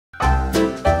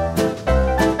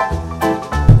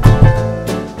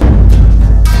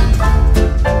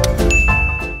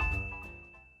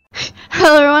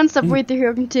1 step way through here.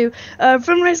 Welcome to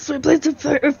From Rice to Plates of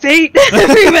Fate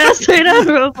remastered on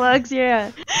Roblox. Yeah.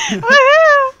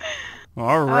 Woohoo!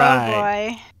 All right.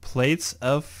 Oh boy. Plates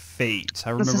of Fate.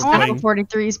 I This remember is playing.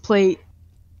 43's plate.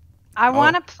 I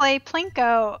want to play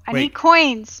Plinko. I Wait. need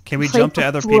coins. Can we Plate jump to of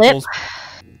other flip? people's?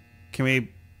 Can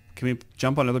we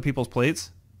jump on other people's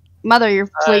plates? Mother, your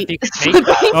plate if you is can make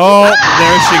flipping. Oh,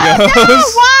 there she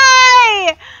goes.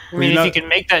 Why? I mean, if you can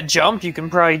make that jump, you can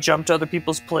probably jump to other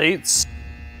people's plates.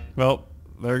 Well,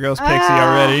 there goes Pixie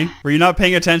already. Were you not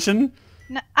paying attention?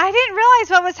 No, I didn't realize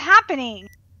what was happening.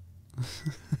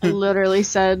 I literally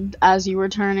said as you were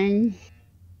turning.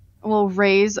 We'll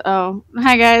raise. Oh,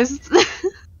 hi guys.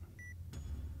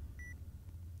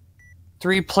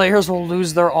 3 players will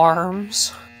lose their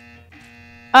arms.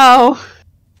 Oh,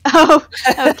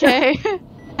 okay.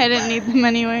 I didn't need them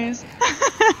anyways.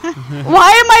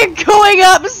 Why am I going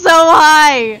up so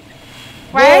high?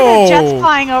 Why are the jets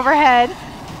flying overhead?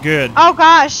 Good. Oh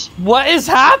gosh. What is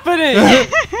happening?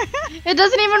 It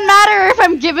doesn't even matter if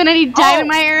I'm given any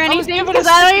dynamite or I was anything given because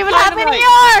a I don't even have any dynamite.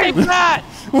 yards. Take that!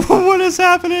 What is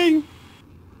happening?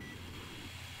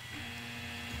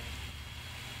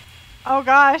 Oh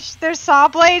gosh. There's saw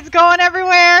blades going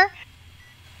everywhere.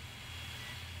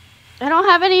 I don't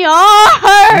have any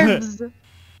arms.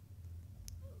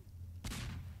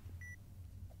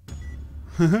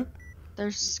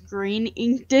 There's screen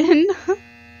inked in.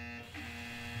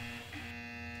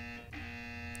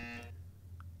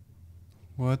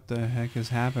 What the heck is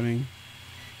happening?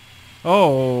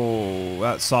 Oh,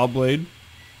 that saw blade.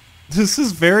 This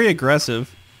is very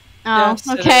aggressive. Oh, Yes,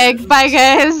 it okay. is. Bye,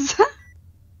 guys.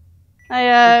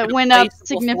 I went up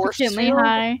Place will force significantly you.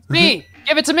 high. Me!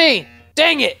 Give it to me!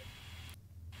 Dang it!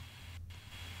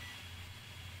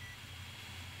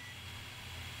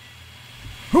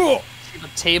 Huh. A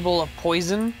table of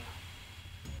poison?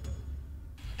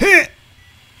 Hit.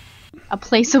 A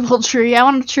placeable tree. I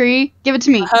want a tree. Give it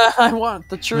to me. I want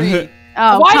the tree.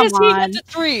 Oh, Why come does he on. get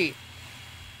the tree?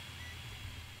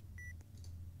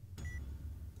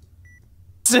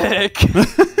 Sick.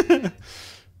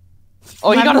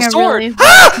 Oh, you got a Having sword! really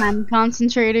hard time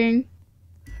concentrating.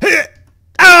 Hit.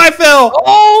 Oh, I fell.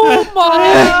 Oh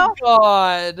my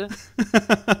god!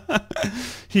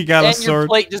 He got a And your sword.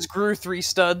 plate just grew 3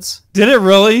 studs. Did it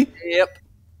really? Yep.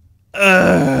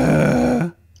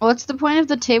 What's the point of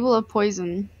the table of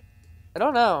poison? I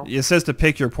don't know. It says to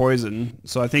pick your poison,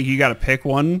 so I think you got to pick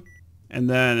one, and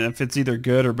then if it's either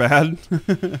good or bad,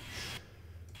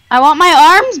 I want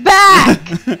my arms back!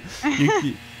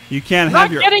 you can't I'm not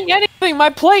have your. getting anything! My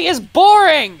plate is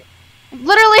boring!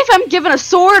 Literally, if I'm given a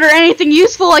sword or anything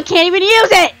useful, I can't even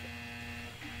use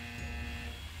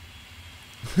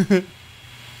it!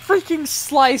 Freaking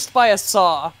sliced by a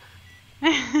saw.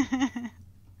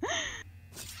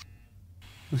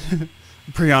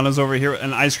 Brianna's over here with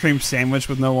an ice cream sandwich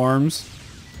with no arms.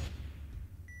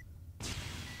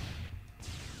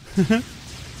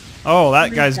 Oh,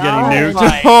 that guy's getting nuked.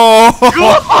 my- Oh,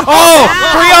 oh,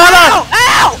 Brianna!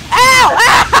 Ow! Ow!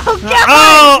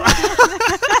 Ow!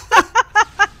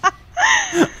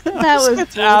 Get That was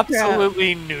It's bull crap.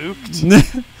 absolutely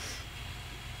nuked.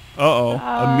 Uh-oh.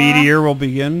 A meteor will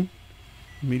begin.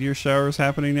 Meteor showers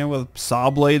happening now with saw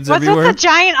blades What's everywhere. with the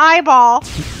giant eyeball?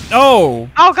 Oh!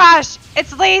 Oh gosh,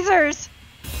 it's lasers.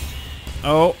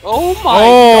 Oh. Oh my god!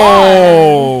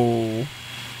 Oh!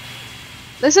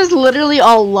 This is literally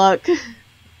all luck.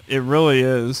 It really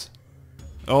is.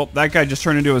 Oh, that guy just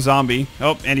turned into a zombie.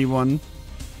 Oh, and he won.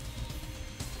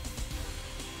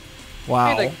 Wow.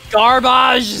 What kind of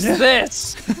garbage is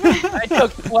this? I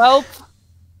took 12th.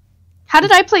 How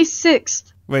did I place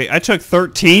 6th? Wait, I took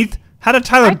 13th? How did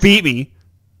Tyler beat me?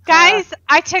 Guys,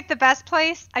 I took the best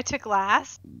place. I took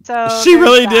last. So She there's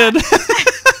really that. did.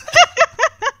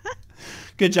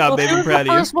 Good job, Well, baby. she I'm was proud the of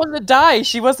you. first one to die.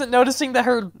 She wasn't noticing that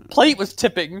her plate was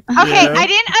tipping. Okay, Yeah. I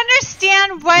didn't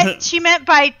understand what she meant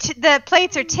by the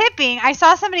plates are tipping. I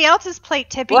saw somebody else's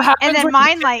plate tipping, What happens and then when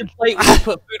mine you tip like. your plate when you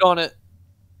put food on it?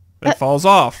 It falls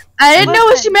off. I didn't know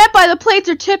what she meant by the plates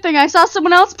are tipping. I saw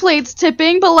someone else's plates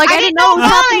tipping, but like I didn't know what was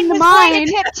happening to was mine. going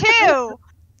to tip too.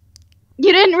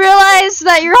 You didn't realize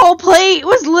that your whole plate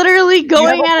was literally You have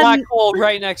going a at black an... hole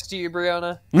right next to you,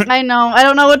 Brianna. I know. I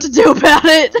don't know what to do about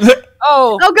it.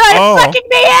 Oh, Oh god, Oh. it's sucking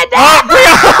me in! Oh,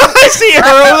 Brianna! I see her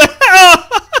over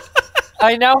there!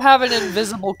 I now have an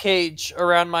invisible cage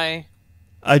around my...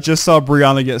 I just saw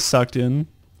Brianna get sucked in.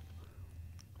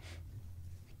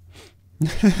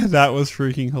 That was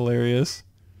freaking hilarious.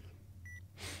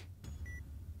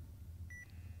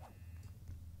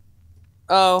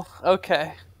 Oh,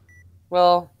 okay.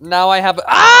 Well, now I have a...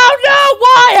 Oh, no!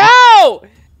 Why? How?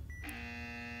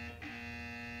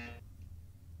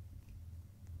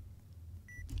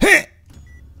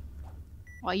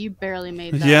 Well, you barely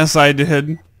made that. Yes, I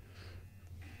did.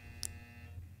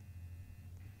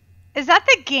 Is that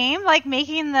the game, like,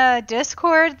 making the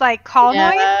Discord, like, call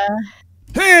noise?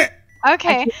 I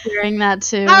Okay. keep hearing that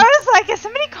too. I was like, is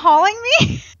somebody calling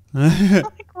me?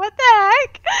 Like, what the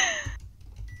heck?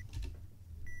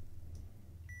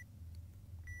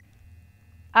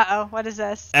 Uh-oh, what is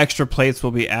this? Extra plates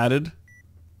will be added.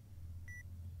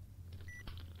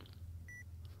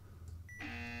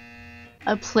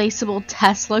 A placeable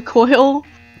Tesla coil?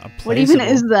 What even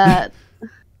Placeable. is that?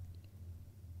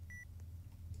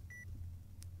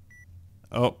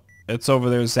 Oh, it's over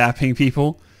there zapping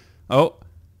people. Oh,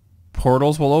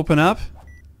 portals will open up.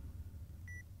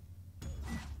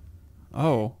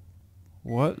 Oh,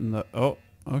 what in the... Oh,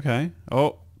 okay.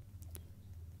 Oh,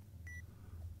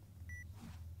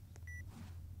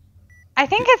 I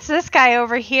think it's this guy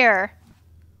over here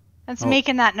that's Oh.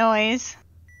 making that noise.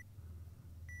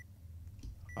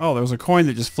 oh, there was a coin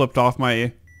that just flipped off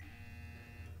my...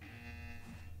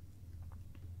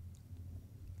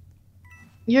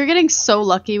 You're getting so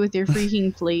lucky with your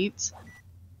freaking plates.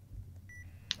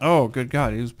 Oh, good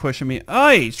God, he was pushing me. Oh,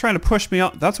 he's trying to push me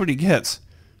off. That's what he gets.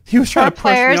 He was trying Our to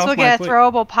push me players off will my get a plate.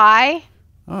 throwable pie.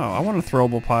 Oh, I want a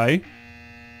throwable pie.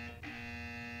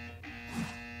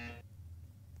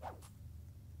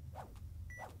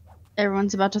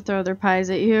 Everyone's about to throw their pies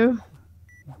at you.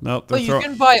 Nope. But you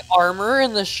can buy armor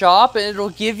in the shop and it'll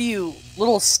give you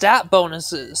little stat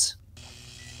bonuses.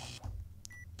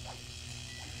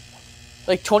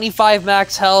 Like 25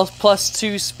 max health, plus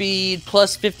 2 speed,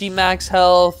 plus 50 max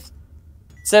health,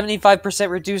 75%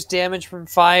 reduced damage from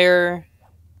fire,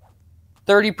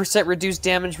 30% reduced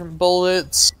damage from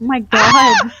bullets. Oh my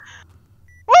god.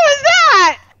 What was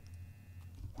that?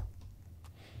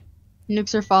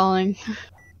 Nukes are falling.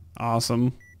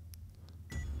 Awesome.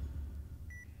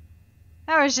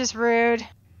 That was just rude.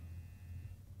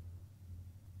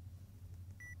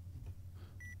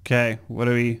 Okay, what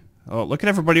do we... Oh, look at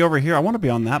everybody over here. I want to be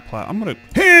on that platform.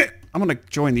 I'm gonna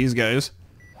join these guys.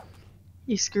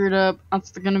 You screwed up.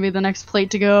 That's gonna be the next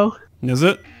plate to go. Is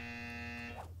it?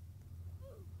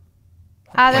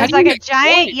 How There's do like you a get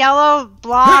giant coin? yellow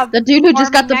blob. The dude who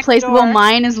just got the forming next placeable door.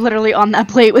 mine is literally on that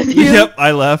plate with you. Yep,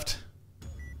 I left.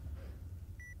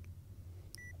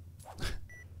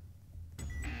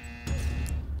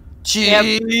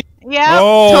 Gee. Yep.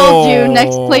 Oh. Told you,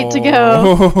 next plate to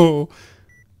go.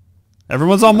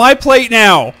 Everyone's on my plate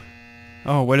now.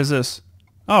 Oh, what is this?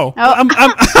 Oh, Oh.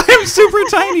 I'm super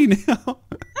tiny now.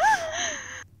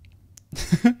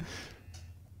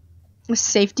 A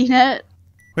safety net?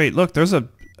 Wait, look, there's a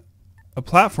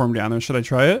platform down there. Should I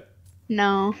try it?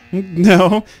 No.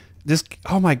 No. This.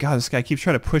 Oh my God, this guy keeps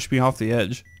trying to push me off the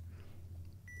edge.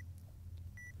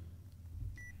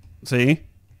 See?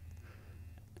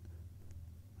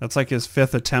 That's like his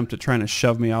 5th attempt at trying to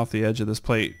shove me off the edge of this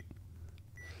plate.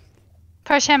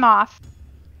 Push him off.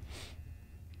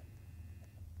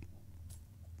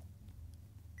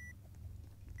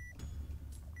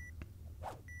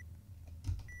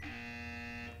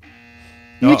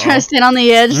 You try to stand on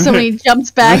the edge, so when he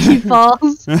jumps back, he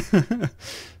falls.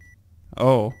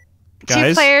 Oh. 2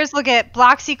 Guys? players will get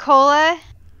Bloxy Cola,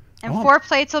 and Oh. 4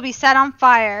 plates will be set on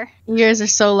fire. You guys are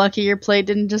so lucky your plate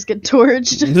didn't just get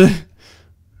torched.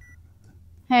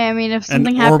 Hey, I mean, if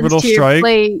something happens orbital to your strike?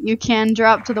 plate, you can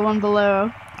drop to the one below.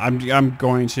 I'm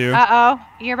going to. Uh-oh,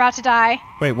 you're about to die.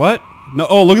 Wait, what? No.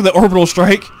 Oh, look at the orbital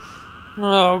strike.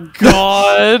 Oh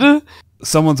god.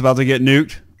 Someone's about to get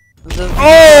nuked. The- Oh!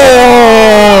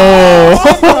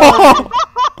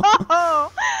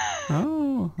 Oh,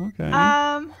 Oh, okay.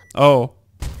 oh.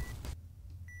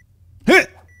 Hit!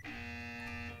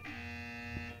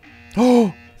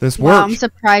 Oh, this Wow, I'm worked.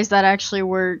 surprised that actually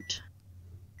worked.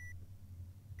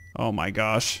 Oh my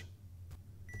gosh.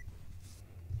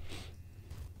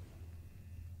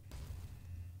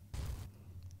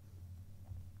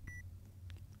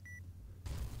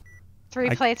 Three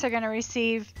plates are going to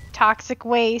receive toxic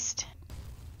waste.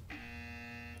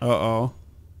 Uh-oh. Oh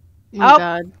my Oh.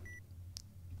 god.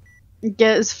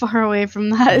 Get as far away from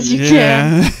that as you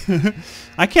can. Yeah.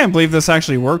 I can't believe this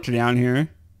actually worked down here.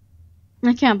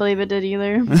 I can't believe it did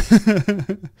either.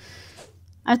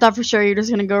 I thought for sure you were just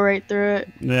gonna go right through it.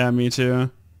 Yeah, me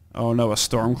too. Oh no, a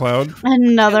storm cloud.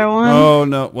 Another one. Oh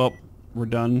no, well, we're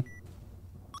done.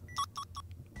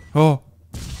 Oh.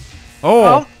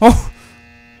 Oh. Oh.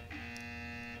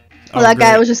 Well, that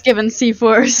guy was just given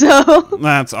C4, so.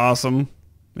 That's awesome.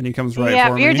 And he comes right Yep,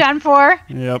 for me. you're done for.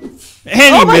 Yep. And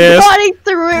Oh he my missed. god, he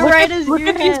threw it right as Look you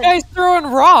at these hit. guys throwing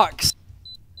rocks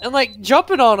and like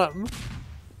jumping on them.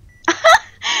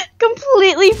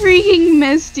 Completely freaking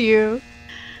missed you.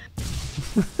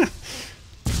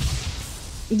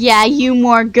 Yeah, you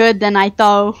more good than I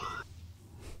thought.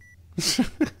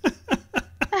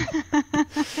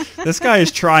 This guy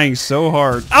is trying so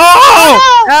hard.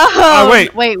 Oh! Oh,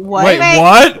 wait. Wait, what? Wait,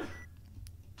 what?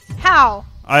 How?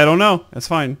 I don't know. That's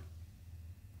fine.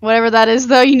 Whatever that is,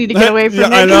 though, you need to get away from Yeah,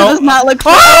 it. I 'Cause know. it does not look.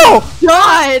 Oh!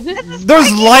 God!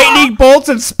 There's lightning bolts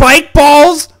and spike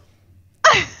balls.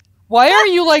 Why are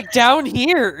you like down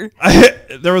here?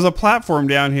 There was a platform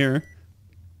down here.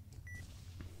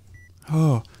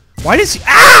 Oh, why does he?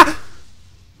 Ah!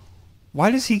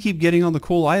 Why does he keep getting on the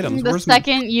cool items? The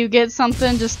second you get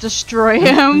something, just destroy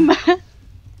him.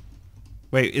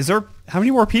 Wait, is there? How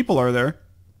many more people are there?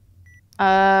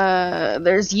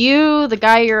 There's you, the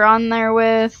guy you're on there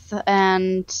with,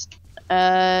 and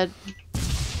yeah,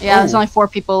 there's only 4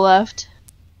 people left,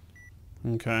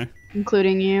 Okay.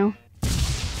 including you.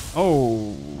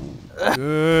 Oh,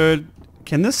 good.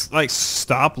 Can this like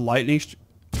stop lightning?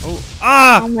 Oh,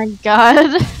 ah! Oh my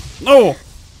god. Oh!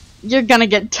 You're gonna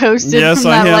get toasted Yes,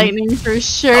 from I that am. lightning for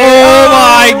sure. Oh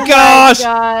my gosh!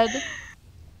 God.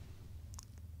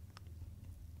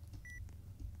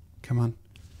 Come on.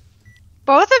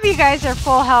 Both of you guys are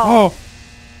full health.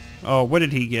 Oh. Oh, what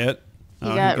did he get? You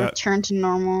Oh, got returned to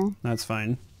normal. That's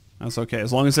fine. That's okay.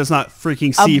 As long as it's not freaking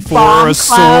A C4 or bomb a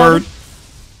cloud. sword.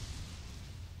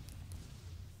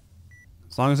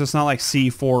 As long as it's not like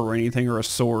C4 or anything or a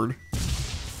sword.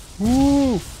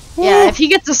 Woo! Yeah, if he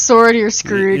gets a sword, you're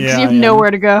screwed because Yeah, you have I am.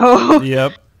 nowhere to go.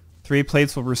 Yep. 3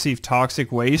 plates will receive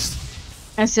toxic waste.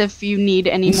 As if you need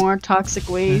any more toxic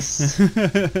waste.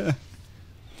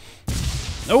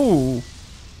 Oh.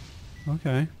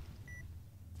 Okay.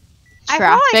 I feel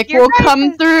like Traffic your will guys'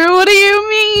 come through. What do you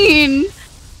mean?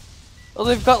 Well,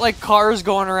 they've got like cars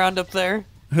going around up there.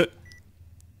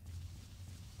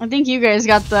 I think you guys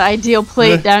got the ideal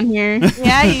plate down here.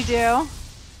 Yeah, you do.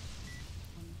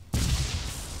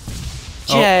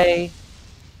 Jay.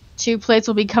 2 plates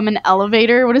will become an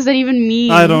elevator. What does that even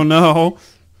mean? I don't know.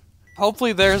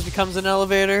 Hopefully theirs becomes an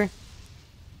elevator.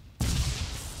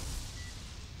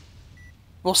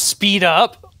 We'll speed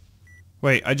up.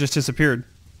 Wait, I just disappeared.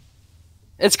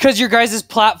 It's because your guys'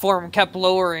 platform kept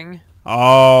lowering.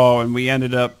 Oh, and we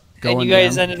ended up going And you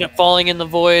guys down. ended up falling in the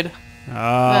void. Oh,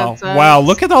 That's wow.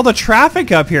 Look at all the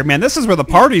traffic up here, man. This is where the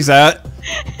party's at.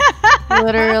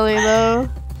 Literally, though.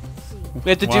 We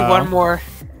have to do Wow. one more.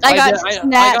 I got I got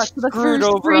snatched for the screwed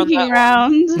first over on freaking that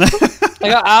round. I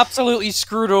got absolutely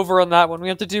screwed over on that one. We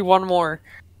have to do one more.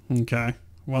 Okay.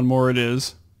 One more it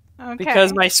is. Okay.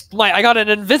 Because I got an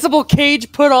invisible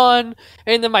cage put on,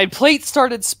 and then my plate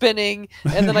started spinning,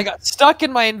 and then I got stuck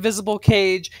in my invisible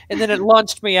cage, and then it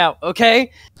launched me out,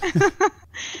 okay?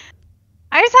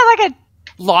 I just had like a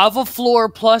Lava floor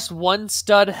plus 1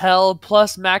 stud hell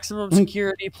plus maximum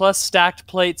security plus stacked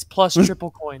plates plus triple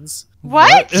coins.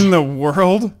 what? in the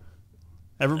world?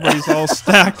 Everybody's all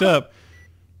stacked up.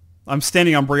 I'm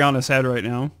standing on Brianna's head right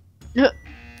now.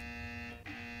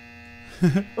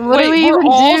 What Wait, do we we're even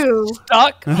all do?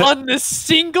 stuck on this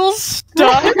single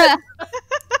stud?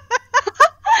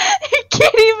 You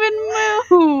can't even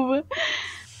move.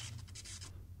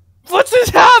 What's this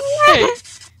happening?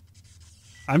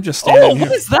 I'm just Oh, standing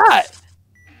what is that?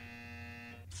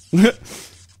 here.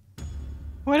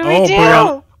 What do we Oh, do?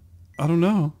 Brianna. I don't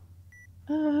know.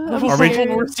 Are we-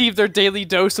 people receive their daily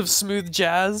dose of smooth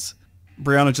jazz?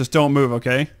 Brianna, just don't move,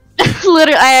 okay?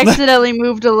 Literally, I accidentally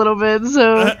moved a little bit,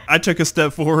 so I took a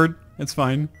step forward. It's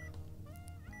fine.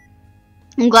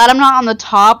 I'm glad I'm not on the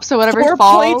top. So whatever 4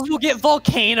 falls. plates will get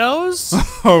volcanoes?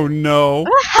 Oh no.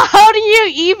 How do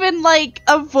you even like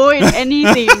avoid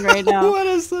anything right now? What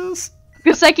is this?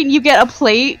 The second you get a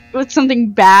plate with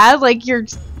something bad, like you're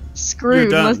screwed You're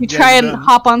done. unless you Yeah, try you're and done.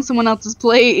 hop on someone else's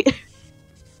plate.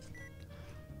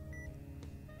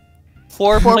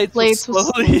 4 4 plates, plates will will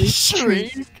slowly slowly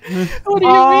shrink. What do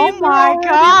you Oh mean? my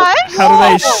gosh! How do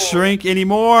they shrink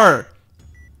anymore?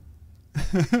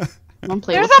 One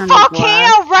plate There's will a turn to black.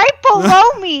 volcano right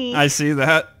below me. I see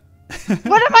that.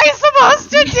 What am I supposed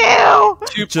to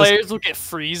do? 2 players will get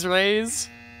freeze rays.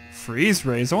 Freeze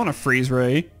rays. I want a freeze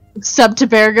ray. Sub to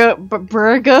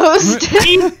Bereghostgames.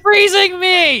 He's freezing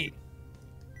me!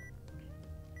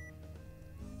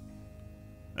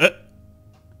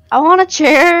 I want a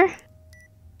chair.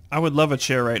 I would love a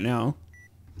chair right now.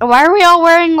 Why are we all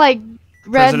wearing like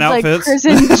red Prison like outfits?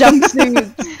 prison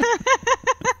jumpsuits?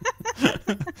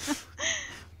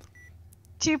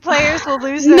 2 players will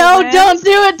lose their No, limbs. don't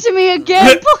do it to me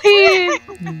again, please.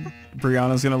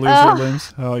 Brianna's gonna lose her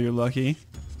limbs. Oh, you're lucky.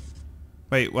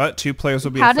 Wait, what? 2 players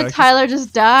will be How affected? did Tyler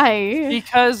just die?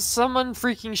 Because someone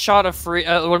freaking shot a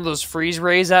one of those freeze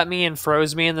rays at me and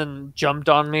froze me and then jumped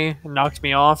on me and knocked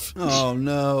me off. Oh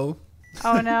no.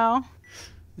 Oh no.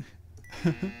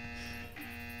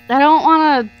 I don't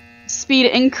want a speed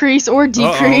increase or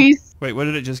decrease. Wait, what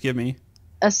did it just give me?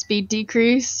 A speed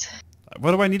decrease.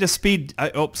 What do I need a speed?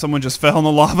 Oh, someone just fell in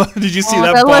the lava. Did you see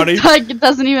that That body? looks like it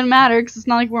doesn't even matter because it's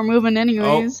not like we're moving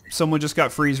anyways. Oh, someone just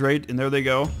got freeze rate, and there they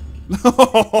go.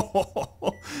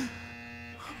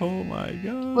 Oh my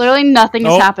god. Literally nothing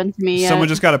has happened to me yet. Someone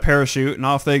just got a parachute, and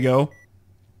off they go.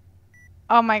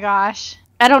 Oh my gosh.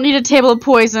 I don't need a table of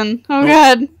poison. Oh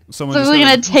god. Someone It's literally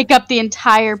gonna take up the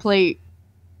entire plate.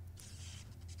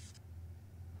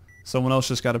 Someone else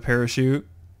just got a parachute.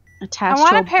 Attached I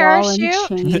want to a ball and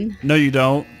parachute. chain. No, you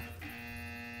don't.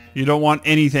 You don't want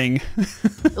anything.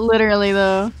 Literally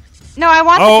though. No, I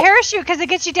want the parachute because it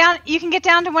gets you down. You can get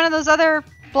down to one of those other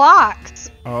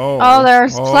blocks. Oh. Oh,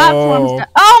 there's platforms.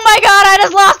 Oh my god, I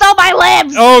just lost all my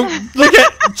limbs! Oh, look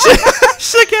at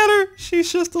look at her.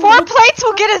 She's just a 4 plates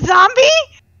will get a zombie?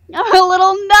 I'm a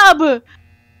little nub.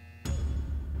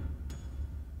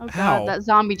 Oh god, Ow. that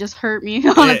zombie just hurt me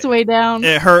on its way down.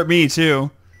 It hurt me too.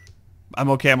 I'm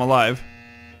okay, I'm alive.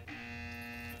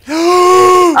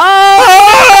 Oh!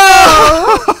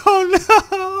 Oh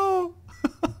no!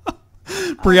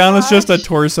 Brianna's just a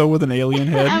torso with an alien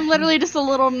head. I'm literally just a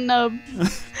little nub.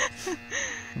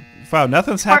 Wow,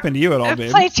 nothing's happened to you at all,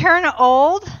 babe. Play turn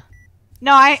old?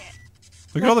 No,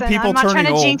 Look at all the listen, people I'm not turning trying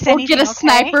to old. jinx We'll anything, get a okay?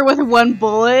 sniper with 1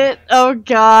 bullet. Oh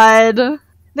god. There's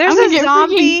I'm gonna a get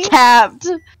zombie. freaking capped.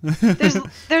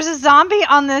 There's a zombie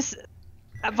on this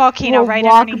volcano We'll right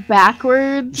walk underneath.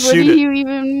 backwards. What Shoot do it. you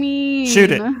even mean?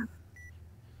 Shoot it.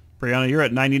 Brianna, you're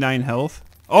at 99 health.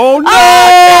 Oh no!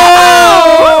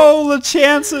 Oh, The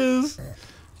chances.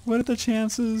 What are the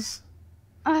chances?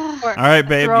 no! All right,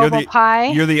 babe. Throwable pie.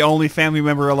 You're the only family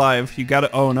member alive. You got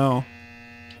to. Oh no.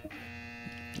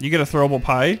 You get a throwable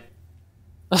pie.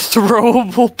 A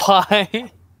throwable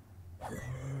pie.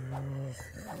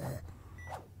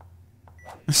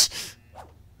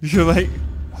 You're like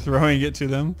throwing it to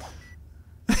them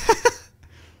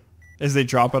as they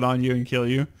drop it on you and kill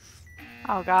you.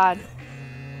 Oh god.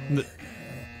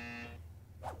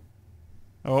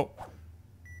 Oh,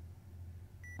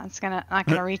 That's not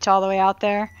gonna reach all the way out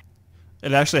there.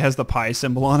 it actually has the pie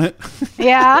symbol on it.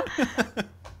 Yeah.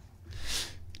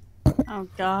 Oh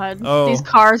god. Oh. These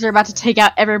cars are about to take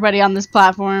out everybody on this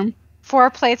platform. 4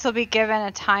 plates will be given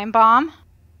a time bomb.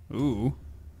 Ooh.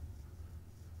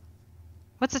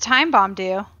 What's a time bomb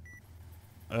do?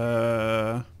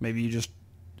 Maybe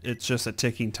it's just a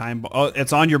ticking time bomb. Oh,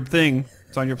 it's on your thing.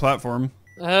 It's on your platform.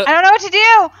 I don't know what to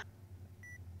do.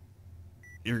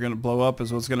 You're gonna blow up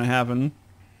is what's gonna happen.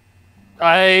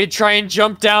 I try and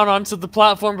jump down onto the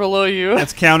platform below you.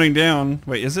 It's counting down.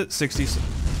 Wait, is it 60? Was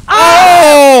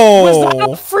Oh! that a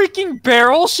freaking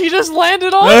barrel she just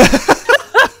landed on?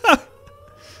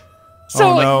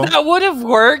 So Oh, no. that would have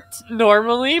worked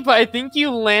normally, but I think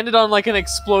you landed on like an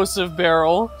explosive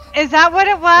barrel. Is that what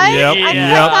it was? Yep. I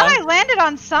Yep. thought I landed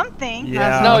on something.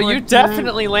 Yeah. No, not you working.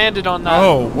 definitely landed on that.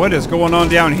 Oh, what is going on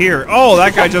down here? Oh,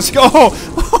 that guy just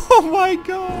oh my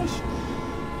gosh.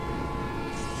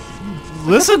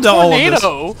 Listen to all of this.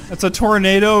 Tornado. It's a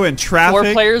tornado and 4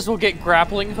 traffic. players will get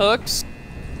grappling hooks.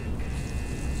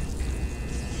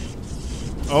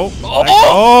 Oh.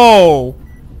 Oh!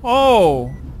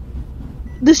 Oh.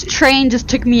 This train just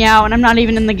took me out and I'm not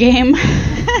even in the game.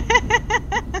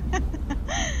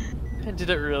 Did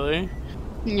it really?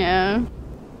 Yeah.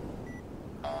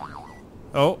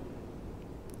 Oh.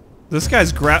 This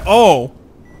guy's oh.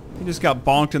 He just got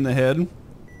bonked in the head.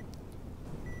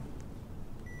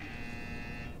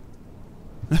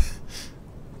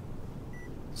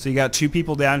 So you got 2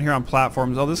 people down here on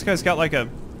platforms. Oh, this guy's got like a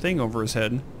thing over his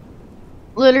head.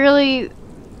 Literally,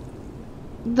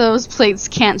 those plates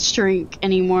can't shrink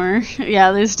anymore.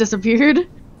 Yeah, they just disappeared.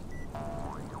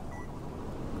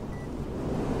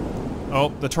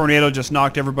 Oh, the tornado just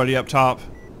knocked everybody up top.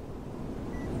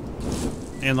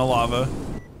 In the lava.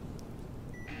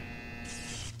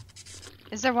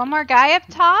 Is there one more guy up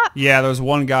top? Yeah, there's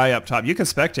 1 guy up top. You can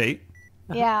spectate.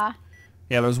 Yeah.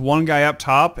 Yeah, there's 1 guy up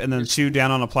top and then 2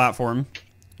 down on a platform.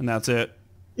 And that's it.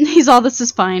 He's all, this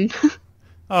is fine.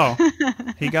 Oh,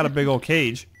 he got a big old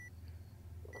cage.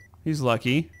 He's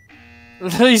lucky.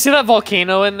 You see that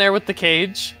volcano in there with the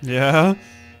cage? Yeah.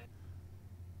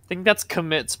 I think that's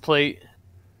Commit's plate.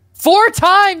 4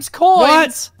 times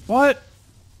coins! What?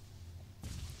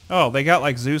 Oh, they got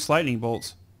like Zeus lightning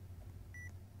bolts.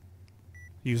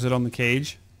 Use it on the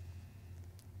cage.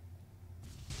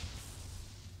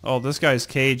 Oh, this guy's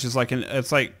cage is like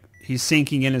it's like he's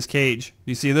sinking in his cage.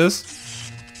 You see this?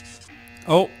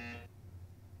 Oh.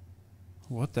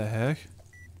 What the heck?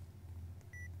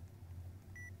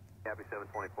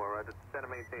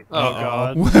 Oh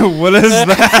god. What is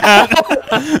that?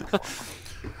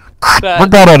 We're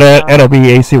got it at enemy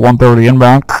AC 130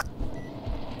 inbound.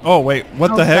 Oh wait,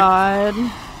 what the heck? God.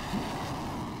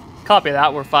 Copy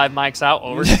that. We're 5 mics out.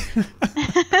 Over.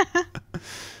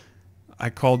 I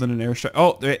called in an airstrike.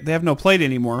 Oh, they have no plate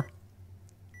anymore.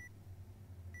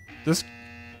 This.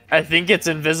 I think it's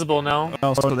invisible now.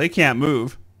 Oh, so they can't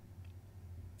move.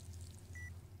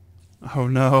 Oh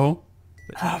no.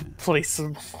 Please.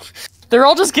 They're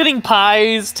all just getting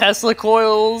pies, Tesla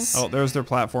coils. Oh, there's their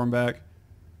platform back.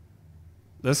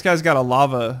 This guy's got a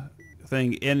lava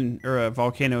thing in, or a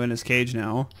volcano in his cage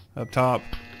now, up top.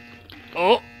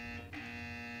 Oh.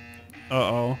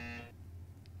 Uh-oh.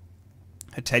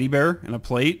 A teddy bear and a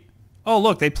plate. Oh,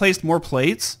 look, they placed more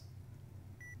plates.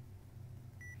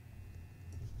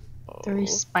 3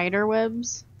 spider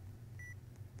webs.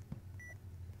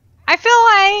 I feel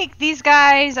like these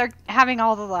guys are having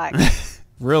all the luck.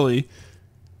 Really?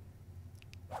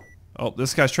 Oh,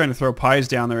 this guy's trying to throw pies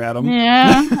down there at him.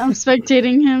 Yeah, I'm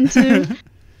spectating him too.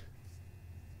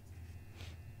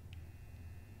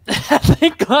 They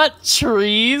got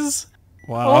trees.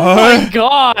 Wow. Oh my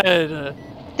god.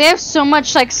 They have so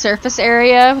much like surface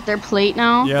area with their plate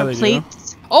now. Yeah, or they do.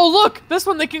 plates. Oh look, this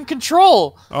one they can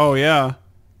control. Oh, yeah.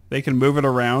 They can move it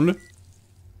around.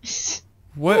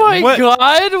 What? Oh my what?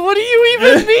 god, what do you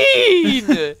even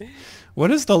mean?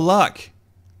 What is the luck?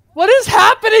 What is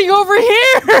happening over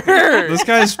here?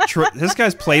 This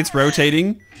guy's plate's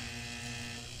rotating.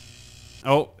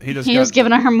 Oh, he just He got, was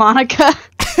given a harmonica.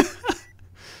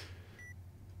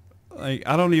 like,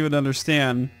 I don't even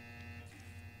understand.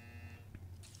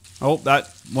 Oh, that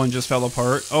one just fell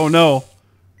apart. Oh no.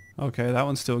 Okay, that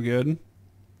one's still good.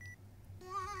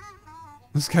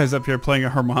 This guy's up here playing a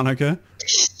harmonica.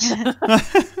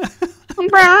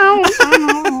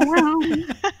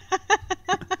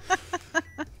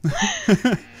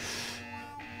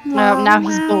 Oh, now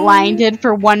he's blinded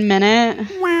for 1 minute.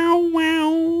 Wow,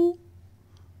 wow.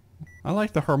 I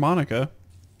like the harmonica.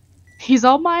 He's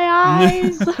all my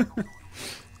eyes.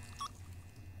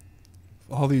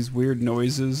 All these weird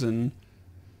noises, and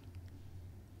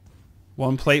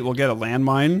one plate will get a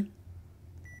landmine.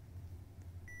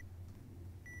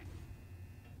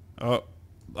 Oh,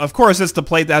 of course it's the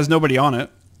plate that has nobody on it.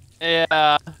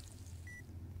 Yeah.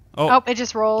 Oh, it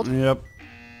just rolled. Yep.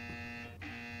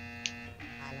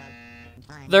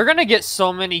 They're gonna get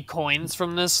so many coins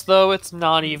from this, though. It's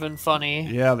not even funny.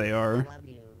 Yeah, they are.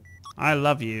 I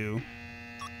love you.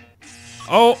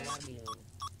 Oh,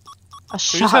 A Who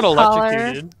shot just got collar.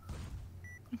 electrocuted?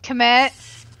 Commit.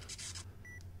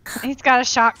 He's got a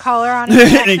shock collar on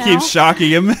his neck and he now. keeps shocking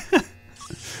him.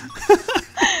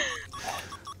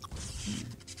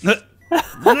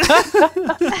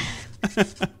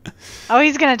 Oh,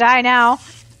 he's gonna die now.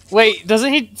 Wait,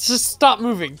 doesn't he just stop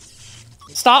moving?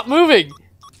 Stop moving!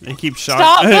 They keep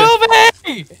Stop shocking.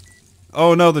 moving!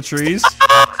 Oh no, the trees.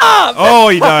 Oh,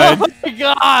 he died. Oh my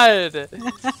god!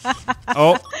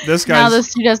 Oh, this Now guy's.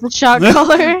 this dude has the shot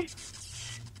collar.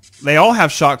 They all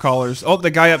have shock collars. Oh,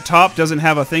 the guy up top doesn't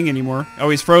have a thing anymore. Oh,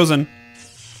 he's frozen.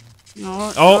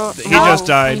 Oh, he just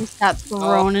died. He got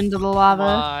thrown into the lava.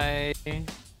 My...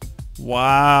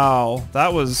 Wow,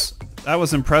 that was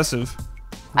impressive.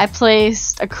 I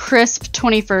placed a crisp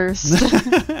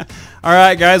 21st. All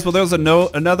right, guys. Well, there was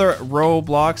another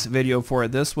Roblox video for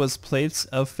it. This was Plates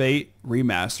of Fate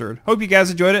Remastered. Hope you guys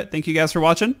enjoyed it. Thank you guys for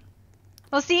watching.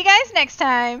 We'll see you guys next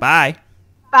time. Bye.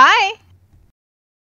 Bye.